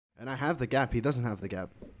And I have the gap. He doesn't have the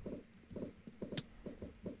gap.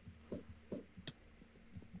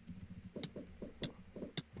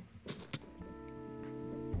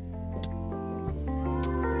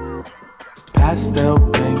 Pastel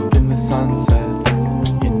pink in the sunset.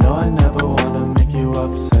 You know I never wanna make you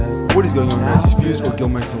upset. What is going on, guys? It's Fuse or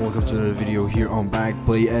Gilmax, and welcome to another video here on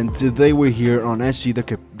Backplay. And today we're here on SG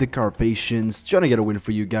the Carpathians, trying to get a win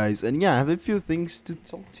for you guys. And yeah, I have a few things to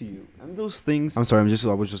talk to you. And those things, I'm sorry,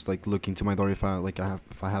 I was just like looking to my door if I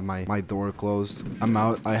have my door closed. I'm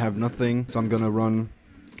out. I have nothing, so I'm gonna run.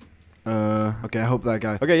 Okay, I hope that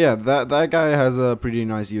guy. Okay, yeah, that guy has a pretty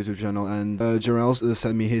nice YouTube channel, and Jeromeasf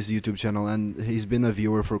sent me his YouTube channel, and he's been a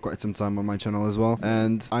viewer for quite some time on my channel as well.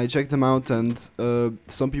 And I checked him out, and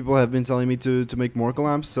some people have been telling me to make more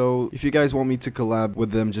collabs. So if you guys want me to collab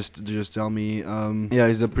with them, just tell me. Yeah,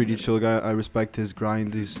 he's a pretty chill guy. I respect his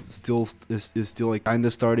grind. He's still like kinda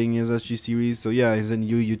starting his SG series. So yeah, he's a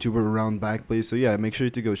new YouTuber around Backplay. So yeah, make sure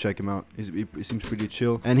to go check him out. He seems pretty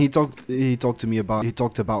chill, and he talked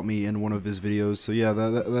about me in one of his videos. So yeah,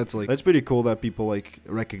 that's pretty cool that people like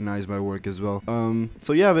recognize my work as well.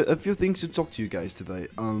 So yeah, a few things to talk to you guys today.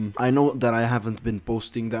 I know that I haven't been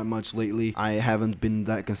posting that much lately. I haven't been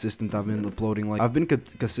that consistent. I've been uploading, like, I've been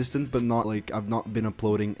consistent, but not like I've not been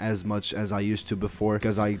uploading as much as I used to before,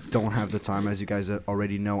 because I don't have the time. As you guys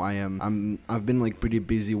already know, I've been like pretty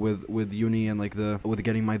busy with uni and like with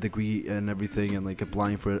getting my degree and everything, and like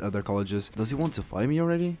applying for other colleges. Does he want to fight me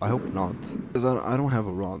already? I hope not, because I don't have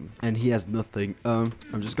a rod. And he has nothing. I'm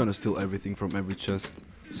just gonna steal everything from every chest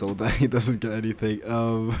so that he doesn't get anything.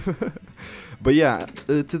 But yeah,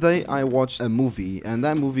 today I watched a movie, and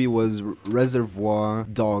that movie was Reservoir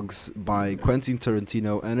Dogs by Quentin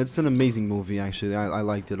Tarantino, and it's an amazing movie. Actually, I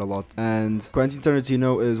liked it a lot. And Quentin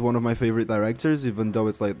Tarantino is one of my favorite directors, even though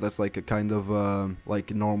it's like that's like a kind of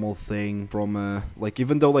like normal thing from like,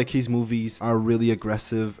 even though like his movies are really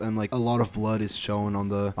aggressive and like a lot of blood is shown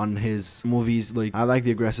on his movies. Like, I like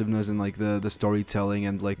the aggressiveness and like the storytelling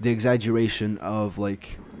and like the exaggeration of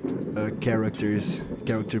like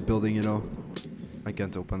character building, you know. I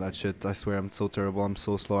can't open that shit. I swear, I'm so terrible. I'm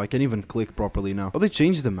so slow. I can't even click properly now. Oh, they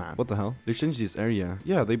changed the map. What the hell? They changed this area.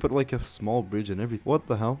 Yeah, they put like a small bridge and everything. What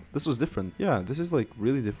the hell? This was different. Yeah, this is like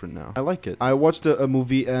really different now. I like it. I watched a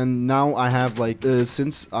movie, and now I have like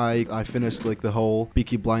since I finished like the whole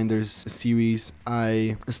Peaky Blinders series,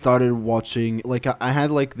 I started watching, like, I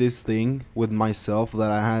had like this thing with myself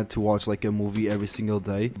that I had to watch like a movie every single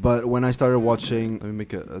day. But when I started watching, let me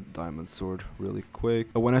make a diamond sword really quick.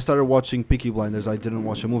 When I started watching Peaky Blinders, I didn't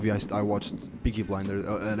watch a movie. I watched Peaky Blinders,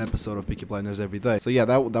 an episode of Peaky Blinders every day. So yeah,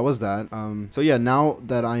 that was that. So yeah, now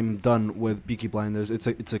that I'm done with Peaky Blinders, it's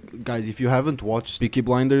a guys, if you haven't watched Peaky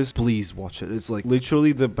Blinders, please watch it. It's like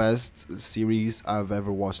literally the best series I've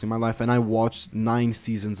ever watched in my life, and I watched 9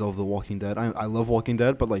 seasons of The Walking Dead. I love Walking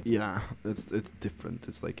Dead, but like, yeah, it's different.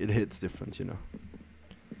 It's like, it hits different, you know.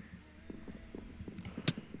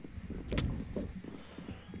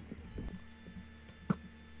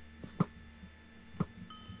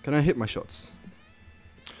 Can I hit my shots?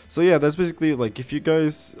 So yeah, that's basically like, if you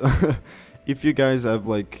guys if you guys have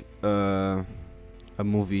like a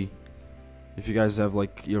movie, if you guys have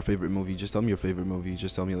like your favorite movie, just tell me your favorite movie.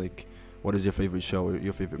 Just tell me like, what is your favorite show or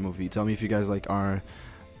your favorite movie. Tell me if you guys like are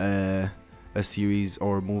a series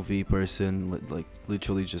or movie person. Like,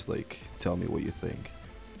 literally just like tell me what you think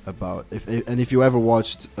about if you ever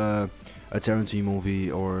watched a Tarantino movie,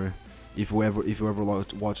 or if you ever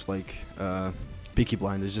watched like Peaky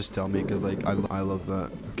Blinders, just tell me, because like I love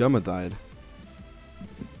that. Gamma died.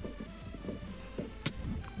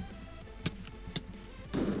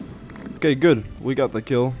 Okay, good. We got the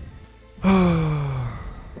kill.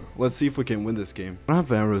 Let's see if we can win this game. I don't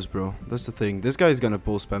have arrows, bro. That's the thing. This guy's gonna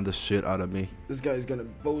bow spam the shit out of me. This guy's gonna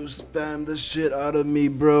bow spam the shit out of me,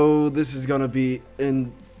 bro. This is gonna be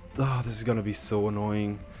this is gonna be so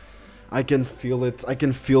annoying. I can feel it. I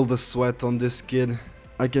can feel the sweat on this kid.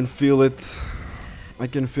 I can feel it. I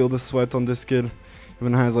can feel the sweat on this kid.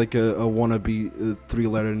 Even has like a wannabe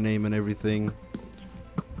 3-letter name and everything.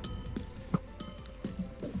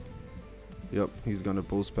 Yep, he's gonna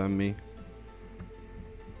bow spam me.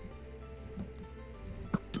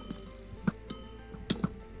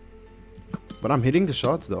 But I'm hitting the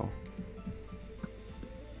shots though.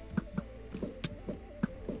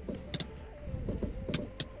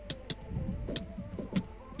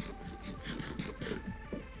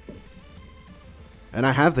 And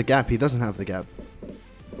I have the gap. He doesn't have the gap.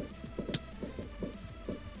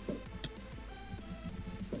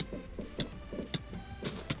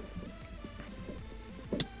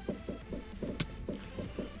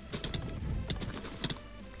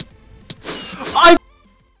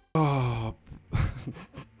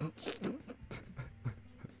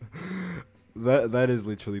 That is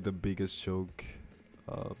literally the biggest joke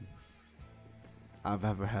I've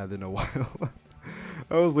ever had in a while.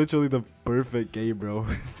 That was literally the perfect game, bro.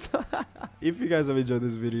 If you guys have enjoyed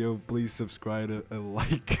this video, please subscribe and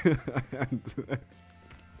like. And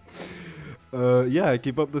yeah,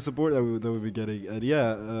 keep up the support that we'll be getting. And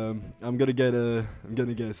yeah, I'm gonna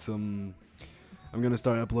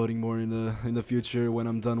start uploading more in the future when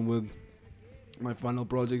I'm done with my final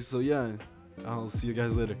project. So yeah, I'll see you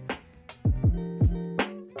guys later.